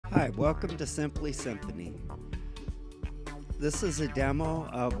Hi, welcome to Simply Symphony. This is a demo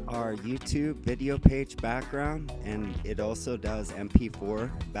of our YouTube video page background, and it also does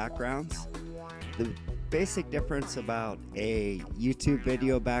MP4 backgrounds. The basic difference about a YouTube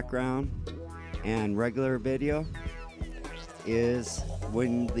video background and regular video is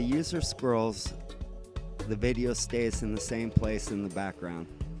when the user scrolls, the video stays in the same place in the background.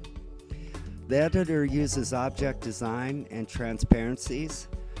 The editor uses object design and transparencies,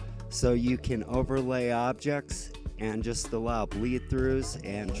 so you can overlay objects and just allow bleed throughs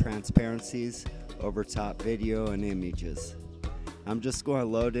and transparencies over top video and images. I'm just going to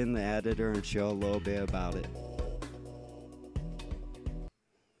load in the editor and show a little bit about it.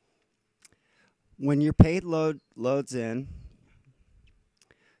 When your page loads in,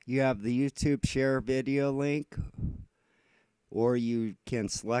 you have the YouTube share video link, or you can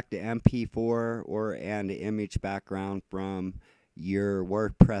select an MP4 or an image background from your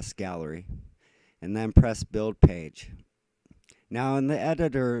WordPress gallery, and then press build page. Now in the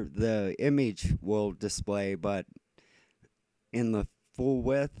editor, the image will display, but in the full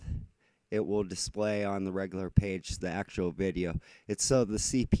width, it will display on the regular page the actual video. It's so the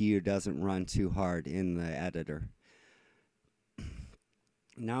CPU doesn't run too hard in the editor.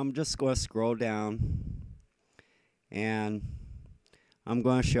 Now I'm just going to scroll down, and I'm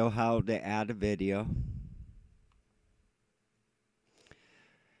going to show how to add a video.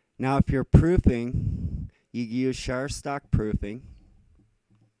 Now if you're proofing, you use Shutterstock proofing.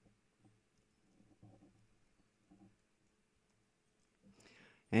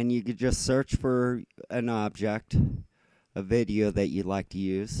 And you could just search for an object, a video that you'd like to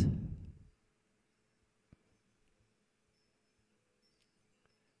use.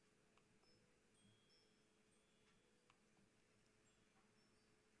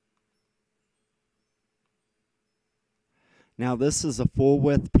 Now this is a full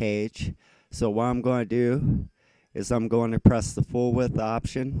width page, so what I'm going to do is I'm going to press the full width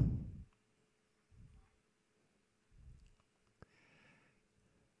option.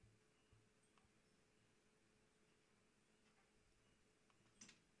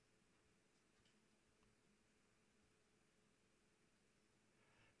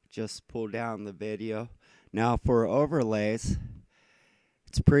 Just pull down the video. Now for overlays,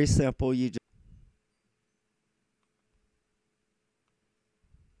 it's pretty simple. You just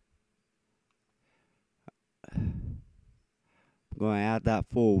I'm going to add that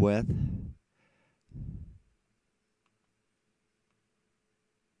full width.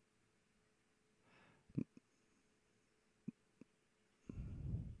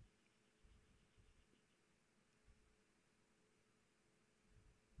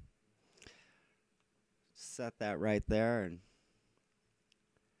 Set that right there and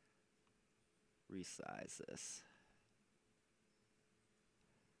resize this.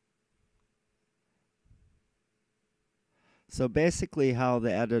 So basically how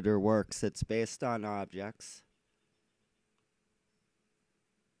the editor works, it's based on objects.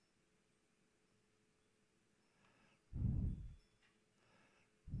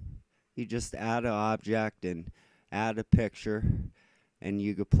 You just add an object and add a picture, and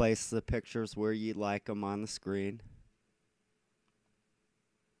you can place the pictures where you like them on the screen.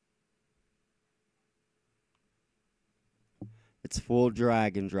 It's full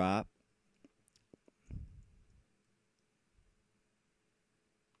drag and drop.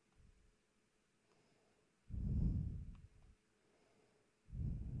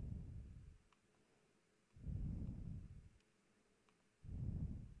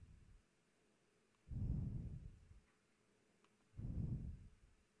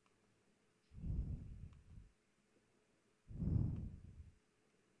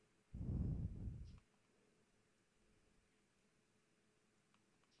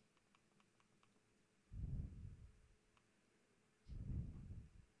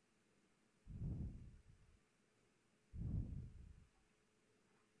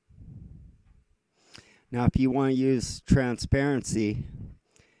 Now if you want to use transparency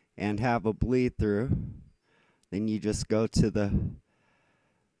and have a bleed through, then you just go to the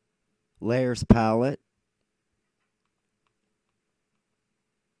layers palette.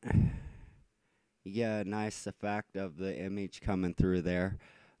 You get a nice effect of the image coming through there.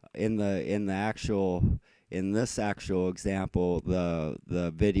 In this actual example,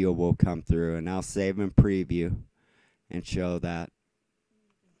 the video will come through, and I'll save and preview and show that.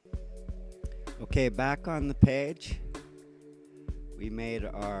 Okay, back on the page, we made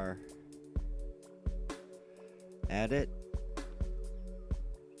our edit.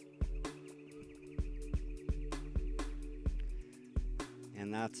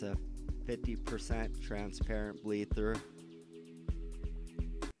 And that's a 50% transparent bleed through.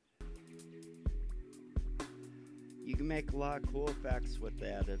 You can make a lot of cool effects with the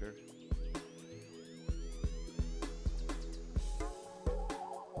editor.